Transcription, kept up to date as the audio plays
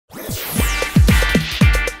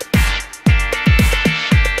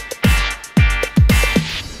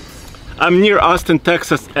I'm near Austin,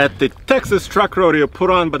 Texas at the Texas Truck Rodeo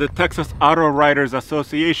put on by the Texas Auto Riders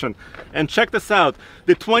Association. And check this out,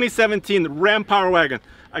 the 2017 Ram Power Wagon.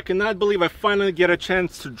 I cannot believe I finally get a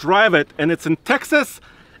chance to drive it, and it's in Texas,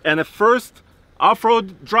 and the first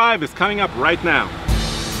off-road drive is coming up right now.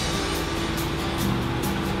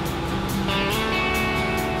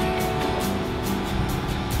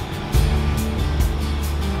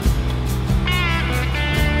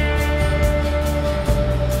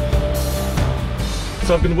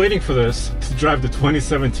 So I've been waiting for this to drive the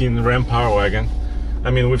 2017 Ram Power Wagon. I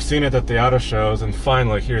mean, we've seen it at the auto shows, and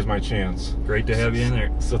finally, here's my chance. Great to have you in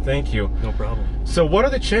there. So thank you. No problem. So what are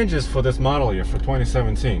the changes for this model year, for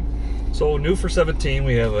 2017? So new for 17,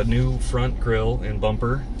 we have a new front grille and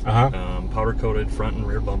bumper, powder-coated front and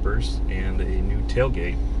rear bumpers, and a new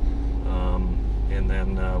tailgate. And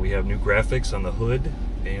then we have new graphics on the hood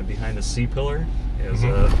and behind the C-pillar as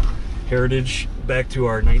a heritage back to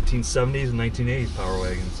our 1970s and 1980s Power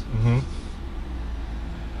Wagons.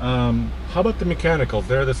 How about the mechanicals?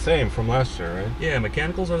 They're the same from last year, right? Yeah,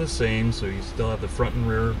 mechanicals are the same, so you still have the front and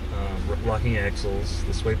rear locking axles,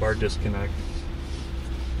 the sway bar disconnect,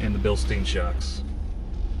 and the Bilstein shocks.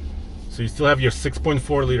 So you still have your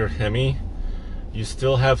 6.4 liter Hemi, you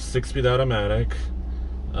still have 6-speed automatic,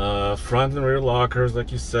 front and rear lockers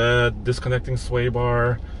like you said, disconnecting sway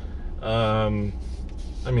bar.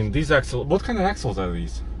 I mean, these axles, what kind of axles are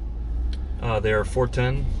these? They are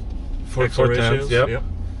 410 axle ratios. Yep.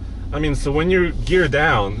 I mean, so when you're geared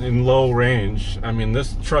down in low range, I mean,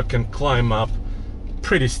 this truck can climb up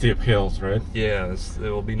pretty steep hills, right? Yeah,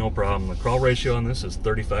 there will be no problem. The crawl ratio on this is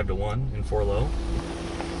 35-to-1 in 4-low.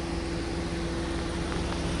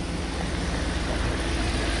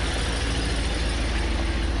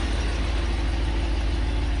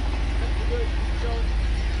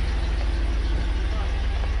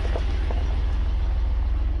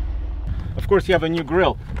 Of course, you have a new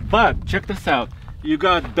grille, but check this out. You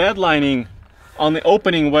got bed lining on the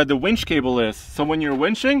opening where the winch cable is, so when you're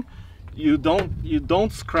winching, you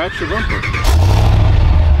don't scratch your bumper.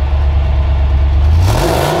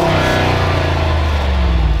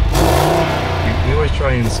 We always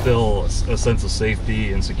try and instill a sense of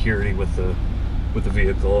safety and security with the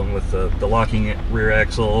vehicle, and with the locking rear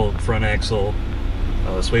axle, front axle,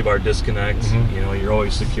 sway bar disconnect. You know, you're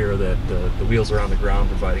always secure that the wheels are on the ground,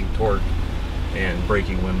 providing torque and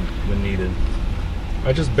braking when needed.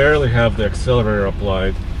 I just barely have the accelerator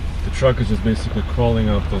applied. The truck is just basically crawling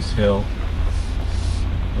up this hill.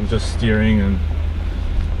 I'm just steering, and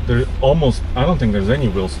there almost, I don't think there's any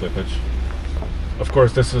wheel slippage. Of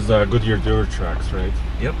course, this is Goodyear Duratrax, right?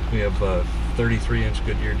 Yep, we have 33-inch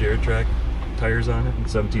Goodyear Duratrax tires on it and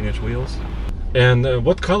 17-inch wheels. And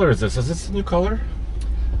what color is this? Is this a new color?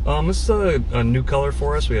 This is a new color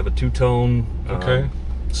for us. We have a two-tone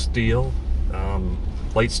steel,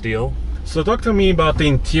 light steel. So talk to me about the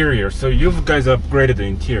interior. So you guys upgraded the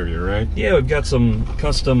interior, right? Yeah, we've got some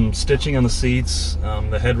custom stitching on the seats,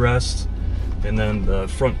 the headrest, and then the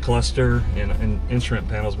front cluster and instrument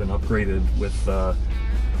panel's been upgraded with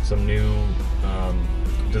some new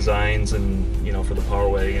designs, and you know, for the Power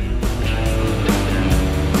Wagon.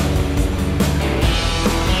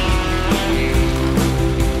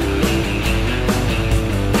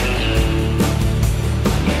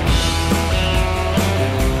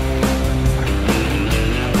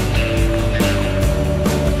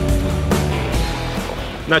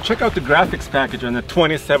 Now check out the graphics package on the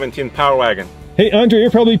 2017 Power Wagon. Hey Andre, you're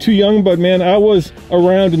probably too young, but man, I was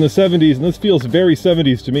around in the 70s, and this feels very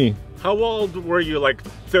 70s to me. How old were you, like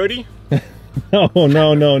 30? No, Andre,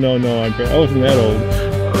 I wasn't that old.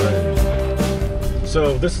 Alright.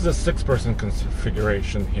 So this is a 6-person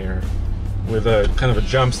configuration here, with a kind of a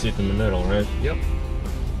jump seat in the middle, right? Yep.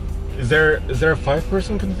 Is there a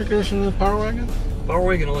 5-person configuration in the Power Wagon? Power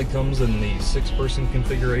Wagon only comes in the 6-person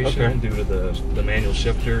configuration due to the manual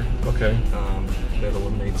shifter. Okay. That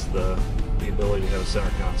eliminates the ability to have a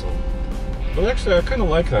center console. Well, actually, I kind of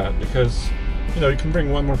like that, because you know, you can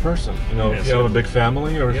bring one more person. You know, if you have a big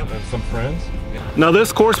family or some friends. Yeah. Now,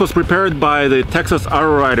 this course was prepared by the Texas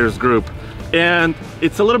Auto Riders group, and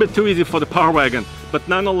it's a little bit too easy for the Power Wagon, but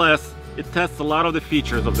nonetheless, it tests a lot of the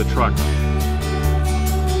features of the truck.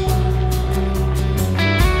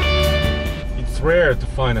 Rare to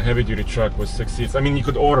find a heavy-duty truck with 6 seats. I mean, you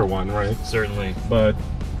could order one, right? Certainly. But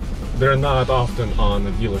they're not often on the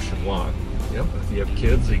dealership lot. Yep. If you have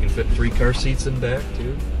kids, you can fit 3 car seats in back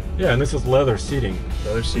too. Yeah, and this is leather seating.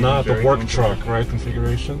 Leather seating. Not the work truck, right?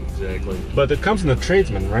 Configuration. Exactly. But it comes in the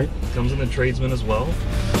Tradesman, right? It comes in the Tradesman as well.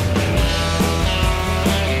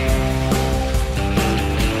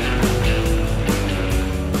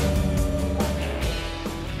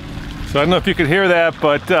 So I don't know if you could hear that,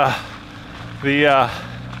 but the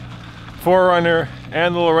 4Runner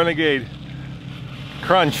and the little Renegade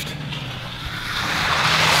crunched.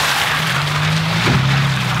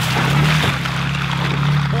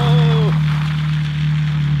 Oh.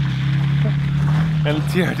 And the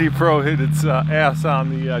TRD Pro hit its ass on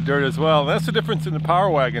the dirt as well. And that's the difference in the Power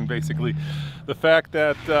Wagon, basically. The fact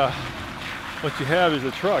that what you have is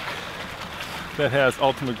a truck that has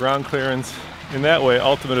ultimate ground clearance, in that way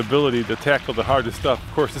ultimate ability to tackle the hardest stuff.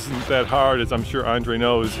 Of course, this isn't that hard, as I'm sure Andre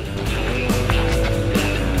knows.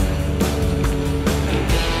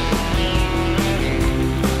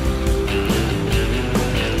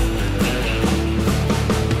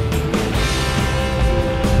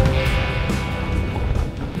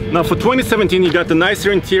 Now for 2017, you got the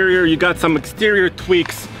nicer interior, you got some exterior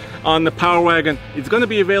tweaks on the Power Wagon. It's going to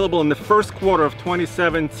be available in the first quarter of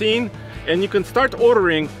 2017. And you can start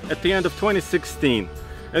ordering at the end of 2016.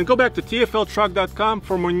 And go back to tfltruck.com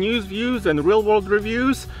for more news, views, and real-world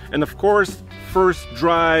reviews, and of course, first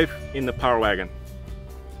drive in the Power Wagon.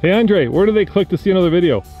 Hey Andre, where do they click to see another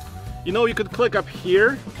video? You know, you could click up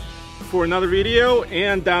here for another video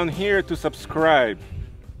and down here to subscribe.